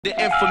The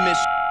infamous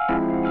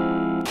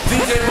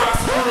DJ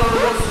Rasta Root on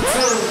the ones and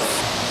twos.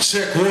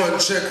 Check one,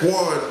 check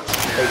one.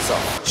 face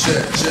off.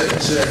 Check.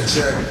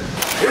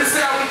 This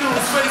how we do the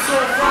Space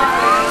on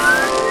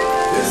Fridays.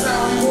 This how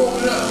we warm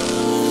it up.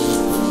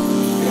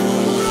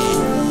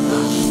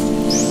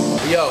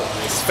 Yo,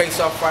 it's Face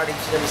Off Friday,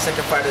 every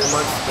second Friday of the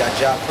month. We got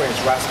Job Prince,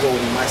 Roscoe,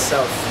 and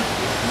myself,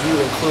 you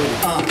included.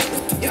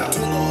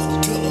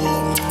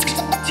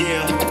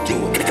 Yeah, do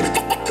it.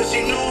 Cause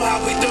you know how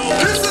we do.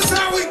 This is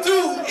how we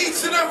do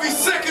each and every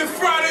second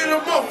Friday of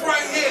the month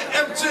right here,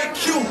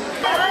 MJQ.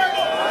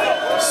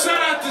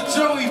 Shout out to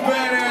Joey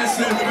Badass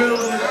in the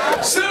building.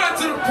 Shout out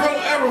to the Pro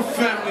Era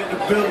family in the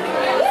building.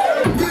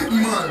 Big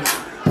man,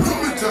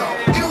 come it down.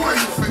 You know how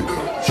you fit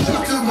though.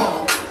 Shut your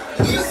mouth.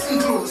 Listen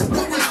close.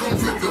 What we come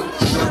fit though.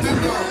 Shut it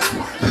down.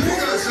 You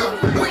guys have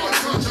we can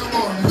touch your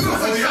mouth.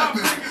 Nothing's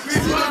happening. See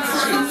them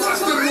fighting. Watch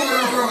the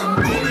royal run.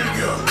 Go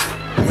nigga.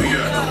 We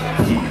are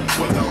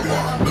what I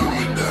want. Do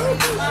it down.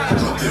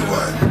 Cut the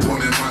white.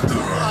 Tony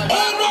Matara.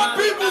 All my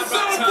people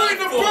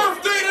celebrating a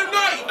birthday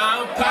tonight.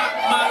 I'm Pop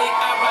Molly,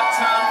 I rock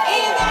time.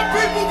 All my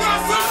people got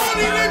some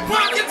money in their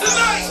pocket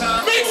tonight.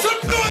 Make some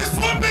noise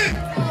for me.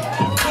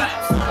 Clap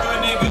for a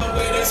nigga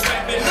with his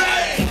rapping.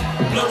 Hey,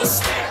 Blow a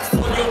stack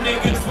for your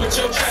niggas with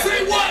your trapping. say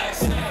what?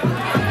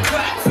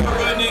 Clap for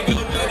a nigga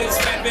with his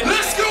rapping.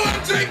 Let's go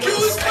MJQ.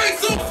 It's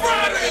Face on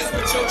Fridays.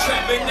 With your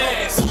trapping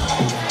ass.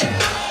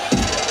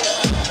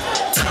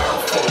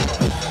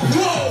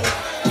 Whoa.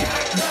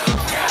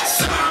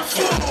 Time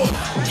for.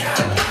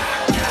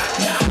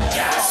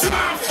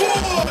 Time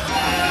for.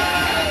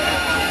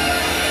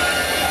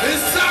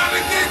 It's time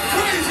to get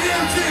crazy,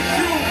 MJQ.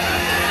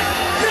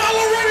 Y'all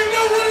already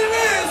know what it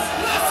is.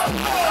 Let's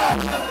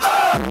go.